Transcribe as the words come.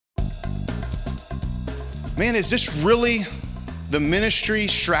man, is this really the ministry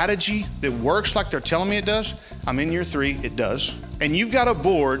strategy that works like they're telling me it does? I'm in year 3, it does. And you've got a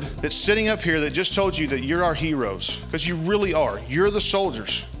board that's sitting up here that just told you that you're our heroes, because you really are. You're the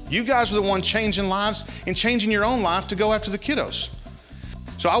soldiers. You guys are the one changing lives and changing your own life to go after the kiddos.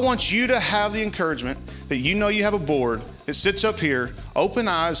 So I want you to have the encouragement that you know you have a board that sits up here, open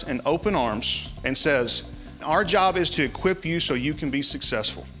eyes and open arms, and says, our job is to equip you so you can be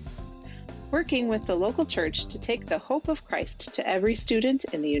successful. Working with the local church to take the hope of Christ to every student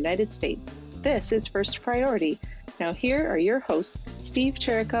in the United States. This is First Priority. Now here are your hosts, Steve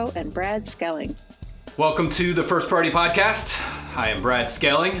Chirico and Brad Skelling. Welcome to the First Priority Podcast. I am Brad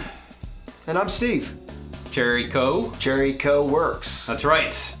Skelling. And I'm Steve. Chirico works. That's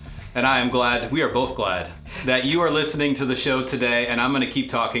right. And I am glad, we are both glad, that you are listening to the show today, and I'm going to keep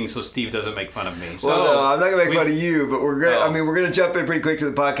talking so Steve doesn't make fun of me. Well, no, I'm not going to make fun of you, but we're going. We're going to jump in pretty quick to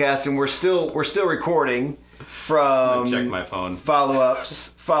the podcast, and we're still recording from. Check my phone.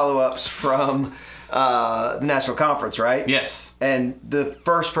 Follow-ups from the national conference, right? Yes. And the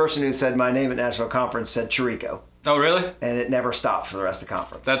first person who said my name at national conference said Chirico. Oh, really? And it never stopped for the rest of the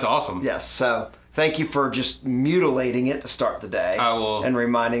conference. That's awesome. Yes. So thank you for just mutilating it to start the day. I will. And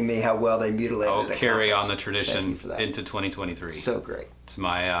reminding me how well they mutilated it. I'll carry on the tradition into 2023. So great. It's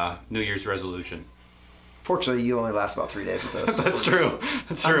my New Year's resolution. Fortunately, you only last about 3 days with us. So That's true.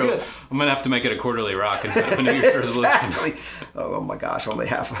 That's true. I'm going to have to make it a quarterly rock instead of a New Year's resolution. Exactly. Oh my gosh, only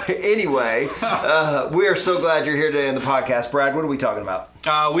halfway. Anyway, we are so glad you're here today on the podcast. Brad, what are we talking about?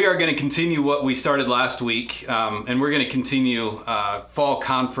 We are going to continue what we started last week, and we're going to continue fall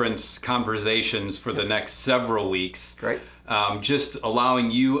conference conversations for the next several weeks. Great. Just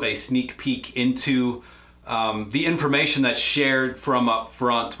allowing you a sneak peek into the information that's shared from up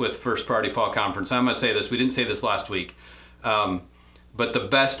front with First Priority Fall Conference. I'm going to say this, we didn't say this last week, but the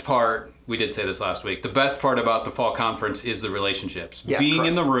best part, we did say this last week, the best part about the Fall Conference is the relationships. Yeah, being correct.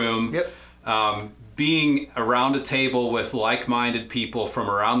 in the room, Yep. Being around a table with like-minded people from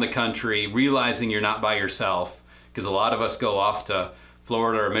around the country, realizing you're not by yourself, because a lot of us go off to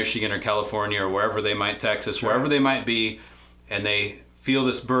Florida or Michigan or California or wherever they might, Texas, Sure. wherever they might be, and they feel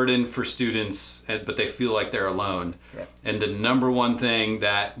this burden for students, but they feel like they're alone. Yeah. And the number one thing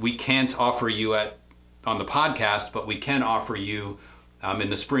that we can't offer you on the podcast, but we can offer you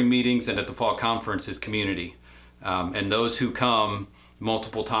in the spring meetings and at the fall conference is community. And those who come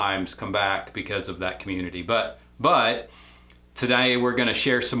multiple times come back because of that community. But today we're going to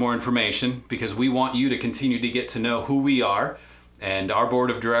share some more information because we want you to continue to get to know who we are. And our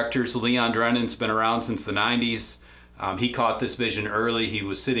board of directors, Leon Drennan's been around since the 90s. He caught this vision early. He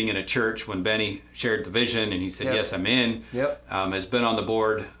was sitting in a church when Benny shared the vision, and he said, Yep. yes, I'm in. Yep. Has been on the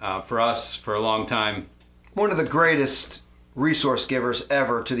board for us for a long time. One of the greatest resource givers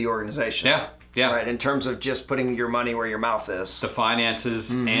ever to the organization. Yeah. Right, in terms of just putting your money where your mouth is. The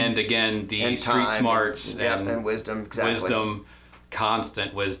finances and, again, the And street time smarts and wisdom, exactly. Wisdom,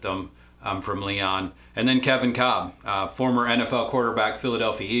 constant wisdom from Leon. And then Kevin Kolb, former NFL quarterback,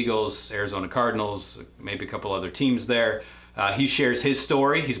 Philadelphia Eagles, Arizona Cardinals, maybe a couple other teams there. He shares his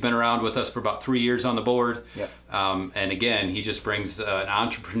story. He's been around with us for about 3 years on the board. Yep. And again, he just brings an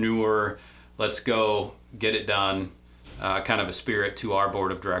entrepreneur, let's go get it done, kind of a spirit to our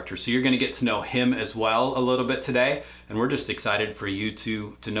board of directors. So you're going to get to know him as well a little bit today. And we're just excited for you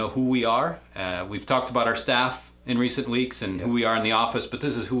to know who we are. We've talked about our staff in recent weeks and who we are in the office, but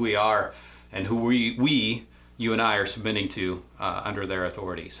this is who we are and who you and I are submitting to under their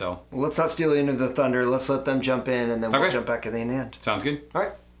authority. So Well, let's not steal any of the thunder. Let's let them jump in, and then we'll jump back at the end. Sounds good. All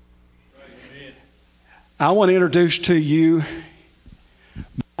right. I want to introduce to you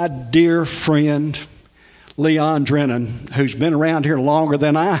my dear friend, Leon Drennan, who's been around here longer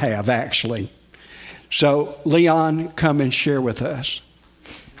than I have, actually. So, Leon, come and share with us.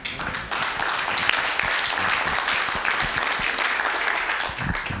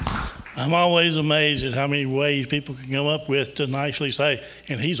 I'm always amazed at how many ways people can come up with to nicely say,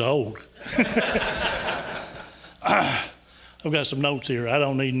 and he's old. I've got some notes here. I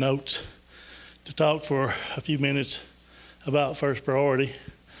don't need notes to talk for a few minutes about First Priority.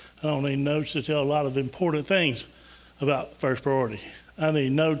 I don't need notes to tell a lot of important things about First Priority. I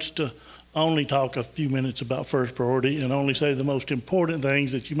need notes to only talk a few minutes about First Priority and only say the most important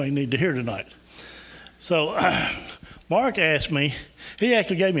things that you may need to hear tonight. So Mark asked me, he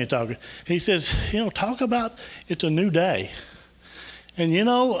actually gave me a talk. He says, talk about it's a new day. And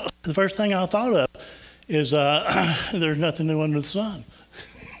the first thing I thought of is there's nothing new under the sun.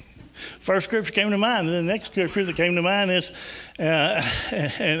 First scripture came to mind, and the next scripture that came to mind is,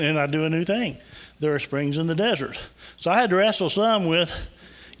 and I do a new thing. There are springs in the desert. So I had to wrestle some with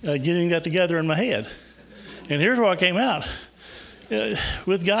getting that together in my head. And here's where I came out.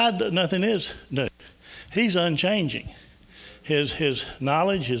 With God, nothing is new. He's unchanging. His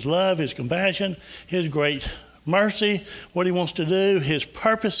knowledge, his love, his compassion, his great mercy, what he wants to do, his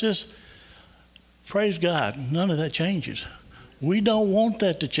purposes. Praise God, none of that changes. We don't want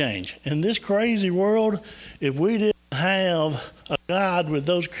that to change. In this crazy world, if we didn't have a God with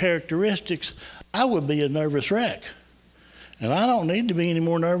those characteristics, I would be a nervous wreck. And I don't need to be any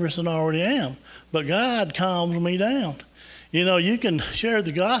more nervous than I already am. But God calms me down. You know, you can share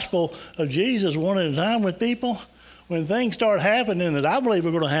the gospel of Jesus one at a time with people. When things start happening that I believe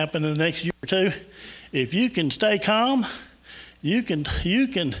are going to happen in the next year or two, if you can stay calm, you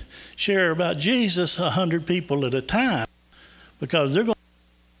can share about Jesus 100 people at a time, because they're going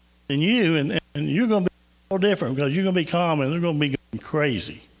to be in you, and you're going to be so different because you're going to be calm and they're going to be going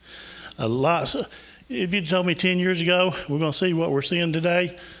crazy. A lot. If you told me 10 years ago we're going to see what we're seeing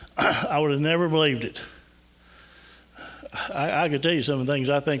today, I would have never believed it. I could tell you some of the things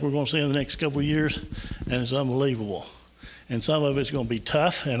I think we're going to see in the next couple of years, and it's unbelievable. And some of it's going to be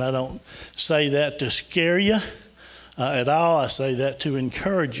tough, and I don't say that to scare you at all. I say that to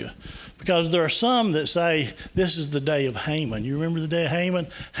encourage you. Because there are some that say this is the day of Haman. You remember the day of Haman?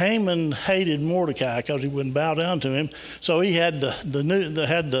 Haman hated Mordecai because he wouldn't bow down to him. So he had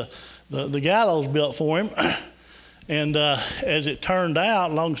the gallows built for him. And as it turned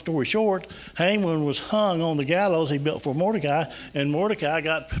out, long story short, Haman was hung on the gallows he built for Mordecai, and Mordecai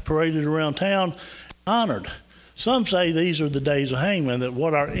got paraded around town, honored. Some say these are the days of Haman, that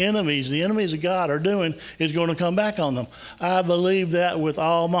what our enemies, the enemies of God, are doing is going to come back on them. I believe that with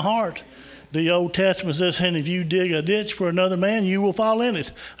all my heart. The Old Testament says, and if you dig a ditch for another man, you will fall in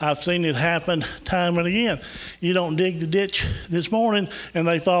it. I've seen it happen time and again. You don't dig the ditch this morning and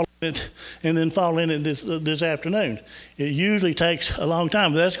they fall in it and then fall in it this afternoon. It usually takes a long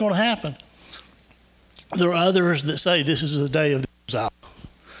time, but that's going to happen. There are others that say this is the day of the exile.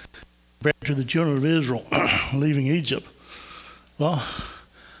 Back to the children of Israel leaving Egypt. Well,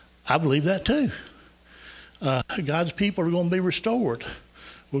 I believe that too. God's people are going to be restored.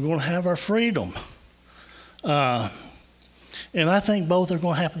 We're going to have our freedom. And I think both are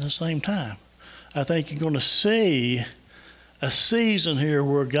going to happen at the same time. I think you're going to see a season here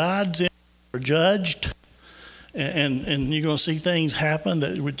where God's are judged, and you're going to see things happen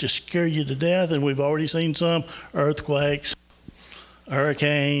that would just scare you to death. And we've already seen some earthquakes,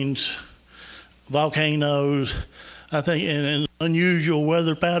 hurricanes, volcanoes. I think, and unusual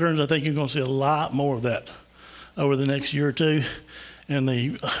weather patterns. I think you're going to see a lot more of that over the next year or two. And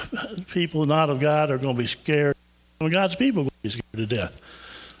the people not of God are going to be scared. And God's people are going to be scared to death.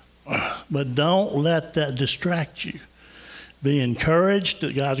 But don't let that distract you. Be encouraged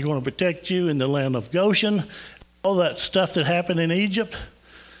that God's going to protect you in the land of Goshen. All that stuff that happened in Egypt,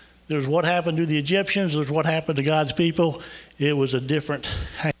 there's what happened to the Egyptians, there's what happened to God's people. It was a different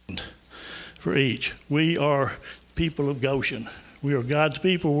hand for each. We are people of Goshen. We are God's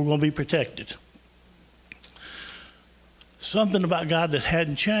people. We're going to be protected. Something about God that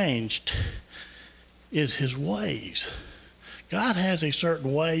hadn't changed is his ways. God has a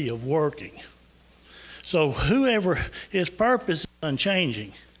certain way of working. So whoever, his purpose is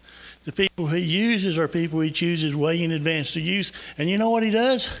unchanging. The people he uses are people he chooses way in advance to use. And you know what he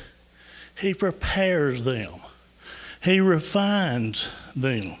does? He prepares them. He refines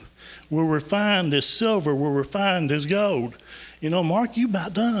them. We're refined as silver. We're refined as gold. You know, Mark, you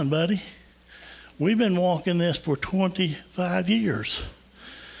about done, buddy. We've been walking this for 25 years.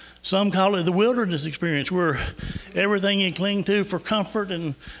 Some call it the wilderness experience, where everything you cling to for comfort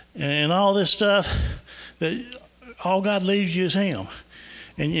and all this stuff, that all God leaves you is him.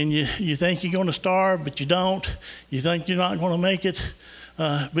 And you think you're going to starve, but you don't. You think you're not going to make it,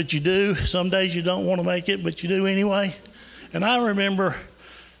 but you do. Some days you don't want to make it, but you do anyway. And I remember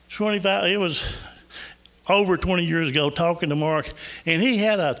it was over 20 years ago, talking to Mark, and he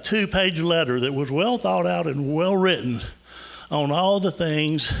had a 2-page letter that was well thought out and well written on all the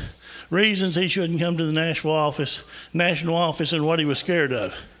things, reasons he shouldn't come to the national office, and what he was scared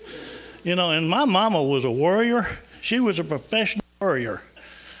of. You know, and my mama was a warrior. She was a professional warrior.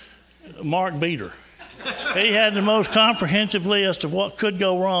 Mark beat her. He had the most comprehensive list of what could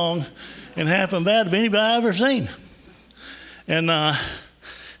go wrong and happen bad of anybody I've ever seen. And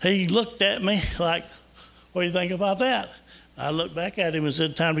he looked at me like, what do you think about that? I looked back at him and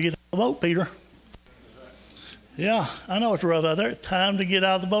said, time to get out of the boat, Peter. Yeah, I know it's rough out there. Time to get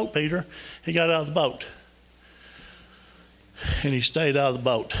out of the boat, Peter. He got out of the boat. And he stayed out of the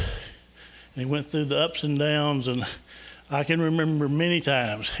boat. And he went through the ups and downs, and I can remember many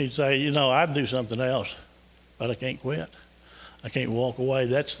times he'd say, you know, I'd do something else, but I can't quit. I can't walk away.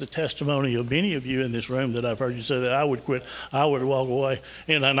 That's the testimony of many of you in this room that I've heard you say that I would quit. I would walk away.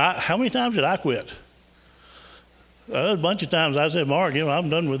 And how many times did I quit? A bunch of times I said, Mark, I'm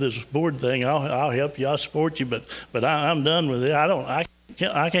done with this board thing. I'll help you. I'll support you, but I'm done with it. I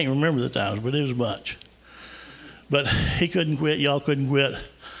can't remember the times, but it was a bunch. But he couldn't quit. Y'all couldn't quit.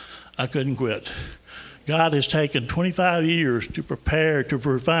 I couldn't quit. God has taken 25 years to prepare, to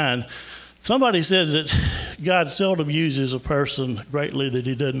refine. Somebody says that God seldom uses a person greatly that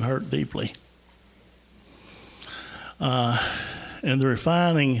he doesn't hurt deeply. And the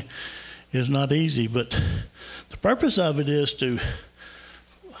refining is not easy, but the purpose of it is to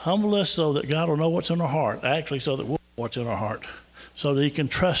humble us so that God will know what's in our heart, actually so that we'll know what's in our heart, so that he can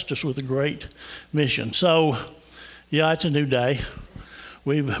trust us with a great mission. So, yeah, it's a new day.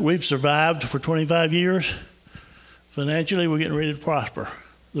 We've survived for 25 years. Financially, we're getting ready to prosper.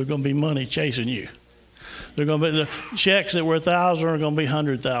 There's going to be money chasing you. They're going to be the checks that were 1,000 are going to be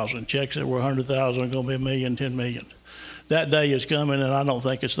 100,000. Checks that were 100,000 are going to be 1 million, 10 million. That day is coming, and I don't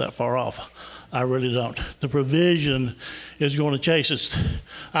think it's that far off. I really don't. The provision is going to chase us.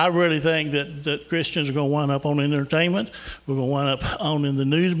 I really think that Christians are going to wind up on entertainment. We're going to wind up on in the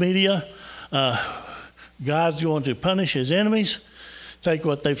news media. God's going to punish his enemies, take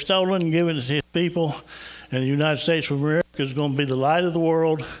what they've stolen and give it to his people. And the United States of America is going to be the light of the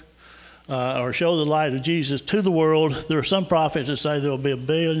world, or show the light of Jesus to the world. There are some prophets that say there will be 1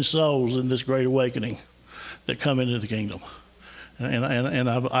 billion souls in this great awakening that come into the kingdom. And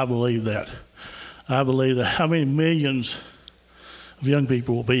I believe that. I believe that. How many millions of young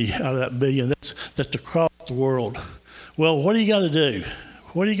people will be out of that billion? That's across the world. Well, what do you got to do?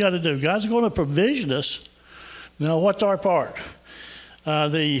 What do you got to do? God's going to provision us. Now, what's our part?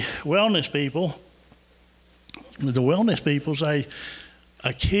 The wellness people say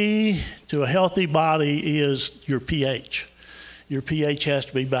a key to a healthy body is your pH. Your pH has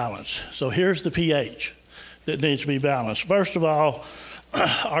to be balanced. So here's the pH that needs to be balanced. First of all,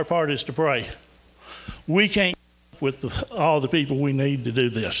 our part is to pray. We can't with all the people we need to do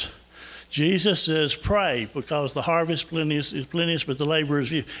this. Jesus says pray because the harvest is plenteous, but the labor is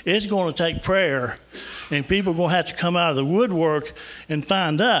few. It's going to take prayer, and people are going to have to come out of the woodwork and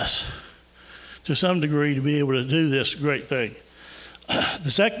find us to some degree to be able to do this great thing.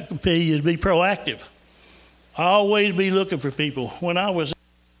 The second P is be proactive. Always be looking for people. When I was in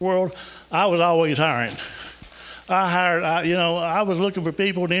the world, I was always hiring. I was looking for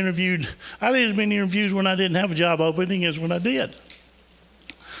people and interviewed. I did as many interviews when I didn't have a job opening as when I did.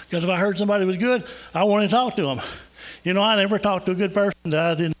 Because if I heard somebody was good, I wanted to talk to them. I never talked to a good person that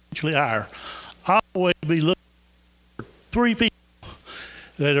I didn't actually hire. I always be looking for 3 people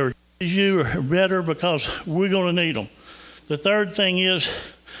that are as you or better because we're going to need them. The third thing is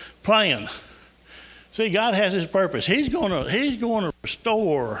plan. See, God has his purpose. He's going to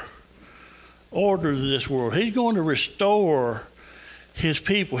restore order to this world. He's going to restore his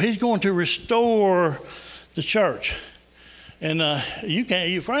people. He's going to restore the church. And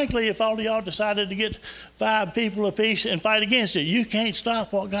frankly, if all of y'all decided to get 5 people apiece and fight against it, you can't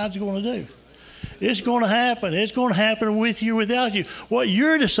stop what God's going to do. It's going to happen. It's going to happen with you, without you. What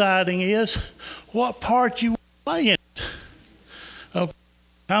you're deciding is what part you play in it. Okay.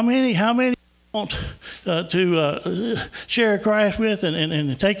 How many want to share Christ with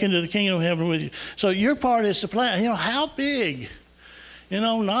and take into the kingdom of heaven with you? So your part is to plan. How big?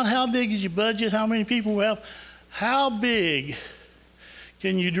 Not how big is your budget, how many people we have. How big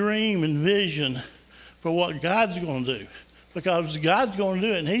can you dream and vision for what God's going to do? Because God's going to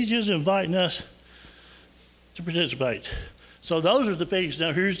do it, and he's just inviting us to participate. So those are the P's.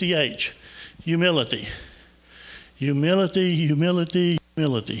 Now here's the H. Humility. Humility, humility,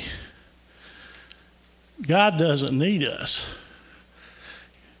 humility. God doesn't need us.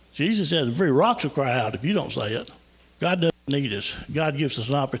 Jesus said the very rocks will cry out if you don't say it. God doesn't need us. God gives us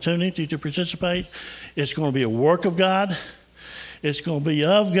an opportunity to participate. It's going to be a work of God. It's going to be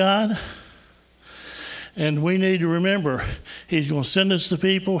of God. And we need to remember, he's going to send us the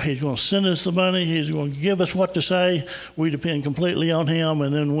people. He's going to send us the money. He's going to give us what to say. We depend completely on him.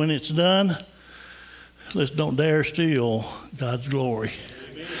 And then when it's done, let's don't dare steal God's glory.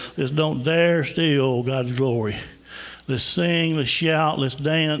 Let's don't dare steal God's glory. Let's sing, let's shout, let's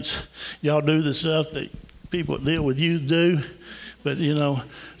dance. Y'all do the stuff that people that deal with youth do. But,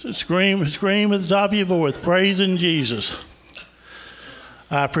 scream at the top of your voice, praising Jesus.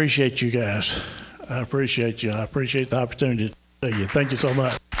 I appreciate you guys. I appreciate you. I appreciate the opportunity to tell you. Thank you so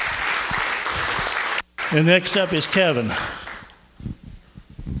much. And next up is Kevin.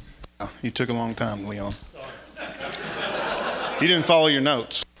 You took a long time, Leon. You didn't follow your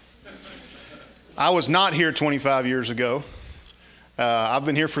notes. I was not here 25 years ago. I've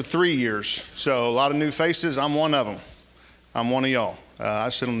been here for 3 years, so a lot of new faces. I'm one of them. I'm one of y'all. I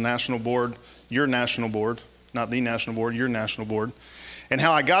sit on the national board, your national board, not the national board, your national board. And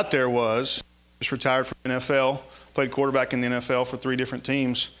how I got there was just retired from NFL, played quarterback in the NFL for 3 different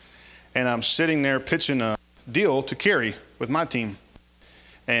teams, and I'm sitting there pitching a deal to Kerry with my team.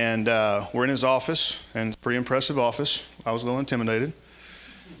 And we're in his office, and it's a pretty impressive office. I was a little intimidated.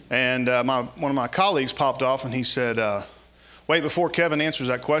 And one of my colleagues popped off, and he said, wait, before Kevin answers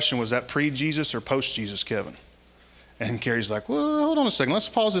that question, was that pre-Jesus or post-Jesus, Kevin? And Kerry's like, well, hold on a second. Let's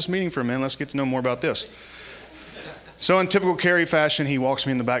pause this meeting for a minute. Let's get to know more about this. So in typical Kerry fashion, he walks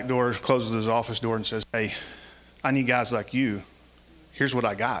me in the back door, closes his office door, and says, hey, I need guys like you. Here's what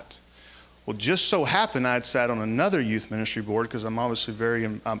I got. Well, just so happened I had sat on another youth ministry board because I'm obviously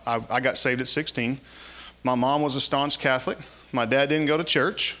I got saved at 16. My mom was a staunch Catholic. My dad didn't go to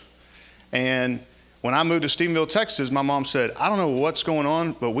church. And when I moved to Stephenville, Texas, my mom said, I don't know what's going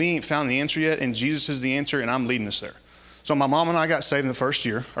on, but we ain't found the answer yet, and Jesus is the answer, and I'm leading us there. So my mom and I got saved in the first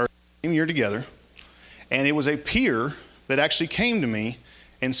year, our same year together. And it was a peer that actually came to me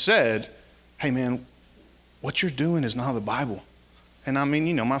and said, hey, man, what you're doing is not the Bible. And I mean,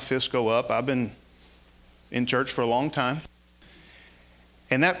 you know, my fists go up. I've been in church for a long time.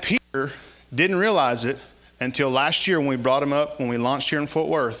 And that peer didn't realize it until last year when we brought him up, when we launched here in Fort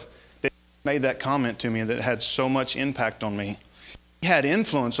Worth, that he made that comment to me that had so much impact on me. He had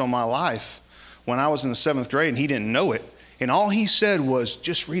influence on my life when I was in the 7th grade, and he didn't know it. And all he said was,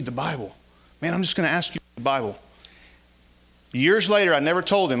 just read the Bible. Man, I'm just going to ask you the Bible. Years later, I never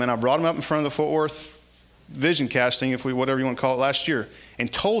told him, and I brought him up in front of the Fort Worth vision casting, whatever you want to call it, last year,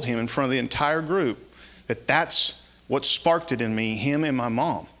 and told him in front of the entire group that that's what sparked it in me, him and my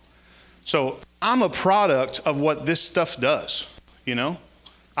mom. So I'm a product of what this stuff does, you know?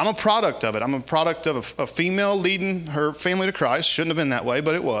 I'm a product of it. I'm a product of a female leading her family to Christ. Shouldn't have been that way,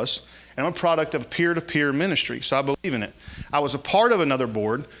 but it was. And I'm a product of peer-to-peer ministry, so I believe in it. I was a part of another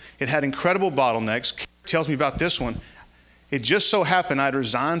board. It had incredible bottlenecks. Kerry tells me about this one. It just so happened I'd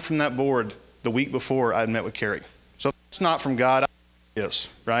resigned from that board the week before I'd met with Kerry. So it's not from God, it is,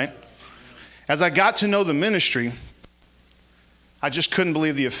 right? As I got to know the ministry, I just couldn't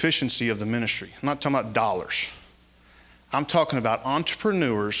believe the efficiency of the ministry. I'm not talking about dollars. I'm talking about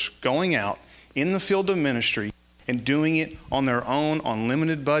entrepreneurs going out in the field of ministry and doing it on their own, on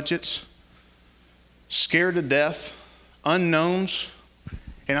limited budgets, scared to death, unknowns.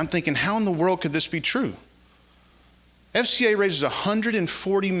 And I'm thinking, how in the world could this be true? FCA raises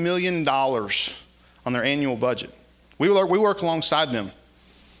 $140 million on their annual budget. We work alongside them.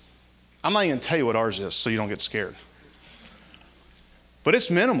 I'm not even going to tell you what ours is so you don't get scared. But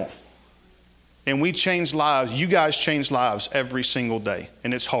it's minimal. And we change lives. You guys change lives every single day,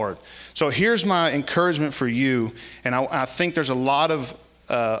 and it's hard. So here's my encouragement for you, and I think there's a lot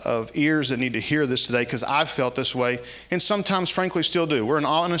of ears that need to hear this today because I've felt this way, and sometimes, frankly, still do. We're an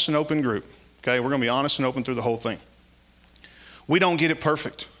honest and open group, okay? We're going to be honest and open through the whole thing. We don't get it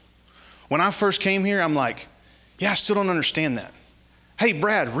perfect. When I first came here, I'm like, yeah, I still don't understand that. Hey,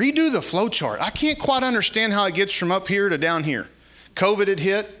 Brad, redo the flow chart. I can't quite understand how it gets from up here to down here. COVID had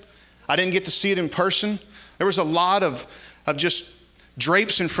hit. I didn't get to see it in person. There was a lot of just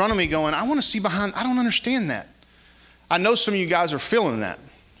drapes in front of me going, I want to see behind. I don't understand that. I know some of you guys are feeling that.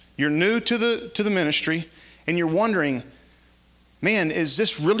 You're new to the ministry, and you're wondering, man, is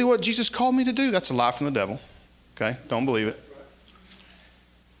this really what Jesus called me to do? That's a lie from the devil. Okay, don't believe it.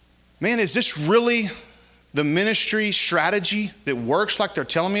 Man, is this really the ministry strategy that works like they're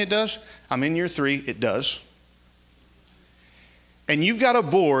telling me it does? I'm in year 3, it does. And you've got a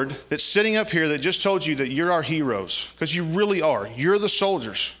board that's sitting up here that just told you that you're our heroes, because you really are. You're the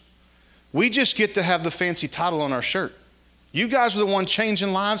soldiers. We just get to have the fancy title on our shirt. You guys are the one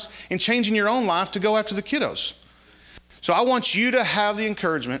changing lives and changing your own life to go after the kiddos. So I want you to have the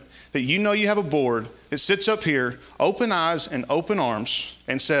encouragement that you know you have a board that sits up here, open eyes and open arms,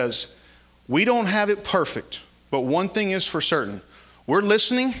 and says, we don't have it perfect, but one thing is for certain. We're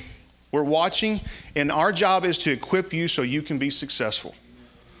listening, we're watching, and our job is to equip you so you can be successful.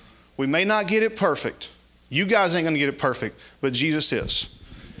 We may not get it perfect. You guys ain't going to get it perfect, but Jesus is.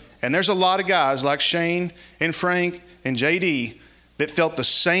 And there's a lot of guys like Shane and Frank and JD that felt the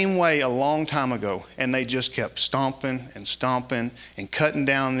same way a long time ago, and they just kept stomping and stomping and cutting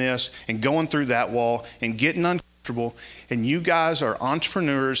down this and going through that wall and getting uncomfortable. And you guys are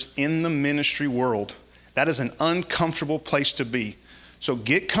entrepreneurs in the ministry world. That is an uncomfortable place to be. So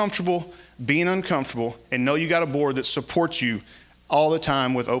get comfortable being uncomfortable and know you got a board that supports you all the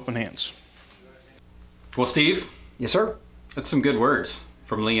time with open hands. Well, Steve. Yes, sir. That's some good words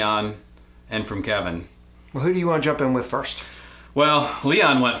from Leon and from Kevin. Well, who do you want to jump in with first? Well,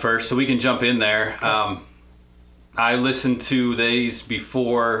 Leon went first, so we can jump in there. I listened to these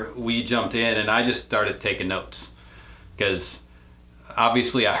before we jumped in, and I just started taking notes because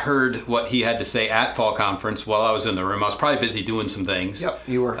obviously I heard what he had to say at fall conference while I was in the room. I was probably busy doing some things. Yep,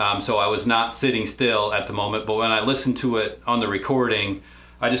 you were. So I was not sitting still at the moment, but when I listened to it on the recording,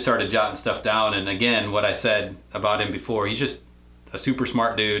 I just started jotting stuff down. And again, what I said about him before, he's just a super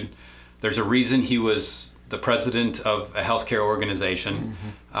smart dude. There's a reason he was the president of a healthcare organization,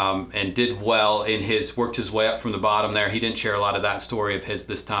 and did well in worked his way up from the bottom there. He didn't share a lot of that story of his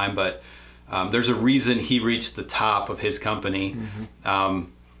this time, but there's a reason he reached the top of his company,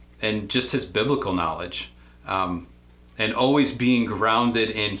 and just his biblical knowledge, and always being grounded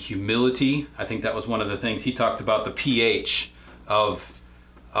in humility. I think that was one of the things he talked about. The pH of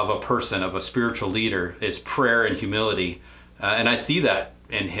a person, of a spiritual leader, is prayer and humility, and I see that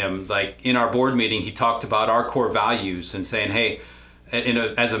in him. Like in our board meeting, he talked about our core values and saying, hey,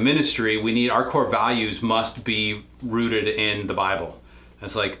 as a ministry, our core values must be rooted in the Bible. And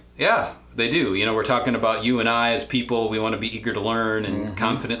it's like, yeah, they do. We're talking about you and I as people. We want to be eager to learn and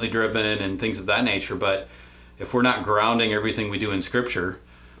confidently driven and things of that nature. But if we're not grounding everything we do in Scripture,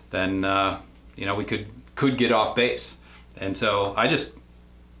 then we could get off base. And so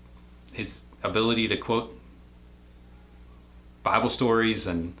his ability to quote Bible stories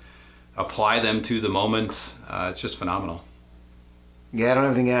and apply them to the moment, it's just phenomenal. Yeah, I don't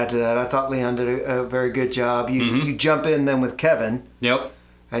have anything to add to that. I thought Leon did a very good job. You jump in then with Kevin. Yep.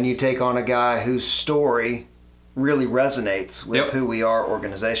 And you take on a guy whose story really resonates with who we are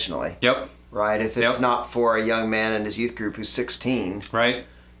organizationally. Yep. Right? If it's not for a young man in his youth group who's 16, right,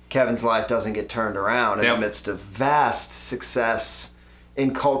 Kevin's life doesn't get turned around in the midst of vast success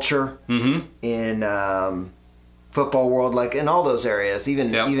in culture, in football world, like in all those areas,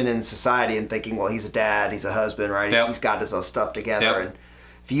 even in society, and thinking, well, he's a dad, he's a husband, right? He's got his own stuff together. And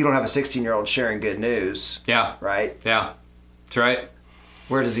if you don't have a 16-year-old sharing good news, right? Yeah, that's right.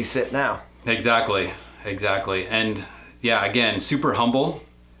 Where does he sit now? Exactly. And yeah, again, super humble.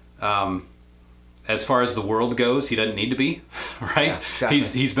 As far as the world goes, he doesn't need to be, right? Yeah, exactly.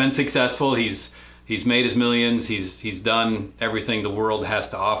 He's been successful. He's made his millions. He's done everything the world has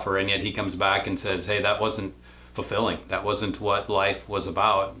to offer, and yet he comes back and says, hey, that wasn't fulfilling. That wasn't what life was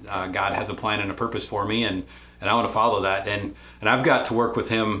about. God has a plan and a purpose for me, and I want to follow that. And I've got to work with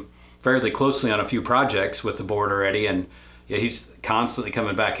him fairly closely on a few projects with the board already, and he's constantly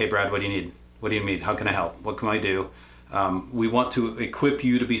coming back, hey, Brad, what do you need? What do you need? How can I help? What can I do? We want to equip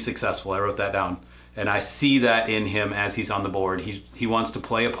you to be successful. I wrote that down. And I see that in him as he's on the board. He wants to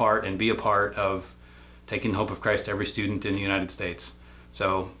play a part and be a part of taking the hope of Christ to every student in the United States.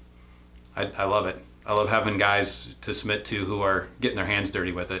 So I love it. I love having guys to submit to who are getting their hands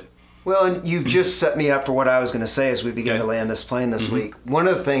dirty with it. Well, and you've just set me up for what I was going to say as we begin to land this plane this week. One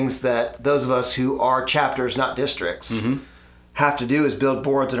of the things that those of us who are chapters, not districts, have to do is build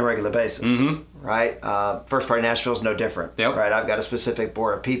boards on a regular basis, right? First Priority Nashville is no different, right? I've got a specific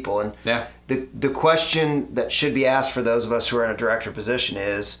board of people, and the question that should be asked for those of us who are in a director position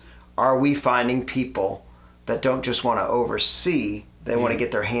is, are we finding people that don't just want to oversee, they want to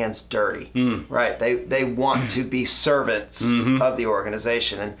get their hands dirty, right? They want to be servants of the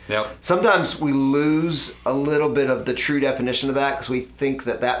organization. And sometimes we lose a little bit of the true definition of that because we think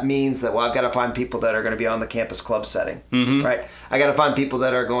that means that, well, I've got to find people that are going to be on the campus club setting, right? I got to find people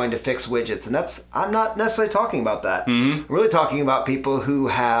that are going to fix widgets. And I'm not necessarily talking about that. I'm really talking about people who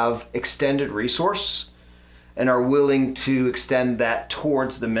have extended resource and are willing to extend that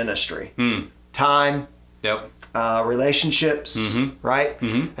towards the ministry. Time. Relationships, right?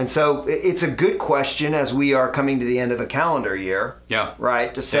 And so it's a good question as we are coming to the end of a calendar year,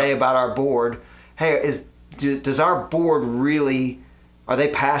 right? To say about our board, hey, does our board really, are they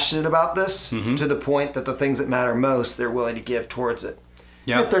passionate about this to the point that the things that matter most, they're willing to give towards it?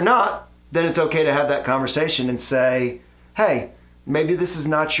 If they're not, then it's okay to have that conversation and say, hey, maybe this is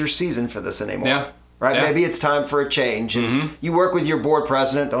not your season for this anymore. Right? Maybe it's time for a change. And you work with your board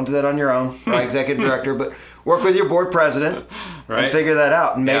president. Don't do that on your own, right? Executive director, but work with your board president and figure that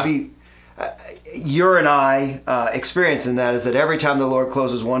out. And maybe your and I experience in that is that every time the Lord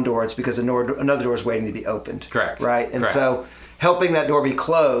closes one door, it's because another door is waiting to be opened. Correct. Right? And so helping that door be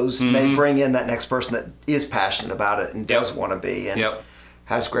closed may bring in that next person that is passionate about it and does want to be and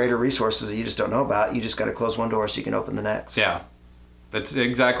has greater resources that you just don't know about. You just got to close one door so you can open the next. Yeah, that's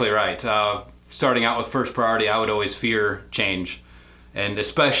exactly right. Starting out with First Priority, I would always fear change, and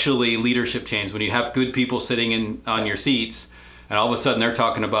especially leadership change. When you have good people sitting on your seats, and all of a sudden they're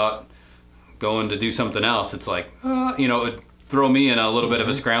talking about going to do something else, it's like, it would throw me in a little bit of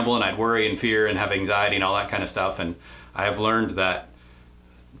a scramble, and I'd worry and fear and have anxiety and all that kind of stuff. And I have learned that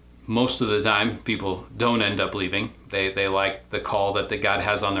most of the time people don't end up leaving. They like the call that God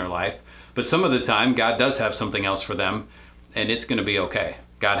has on their life. But some of the time God does have something else for them, and it's going to be okay.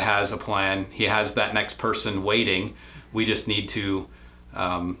 God has a plan. He has that next person waiting. We just need to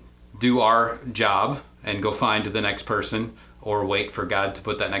do our job and go find the next person, or wait for God to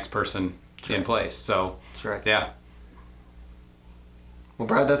put that next person in place. So That's right. Yeah. Well,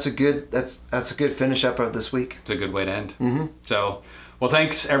 Brad, that's a good finish up of this week. It's a good way to end. So, well,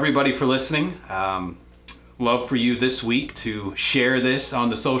 thanks everybody for listening. Love for you this week to share this on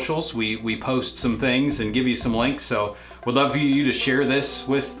the socials. We post some things and give you some links. So we'd love for you to share this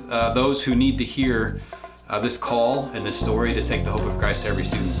with those who need to hear this call and this story to take the hope of Christ to every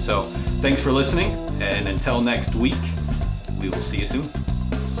student. So thanks for listening, and until next week, we will see you soon.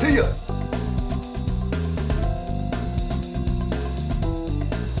 See ya.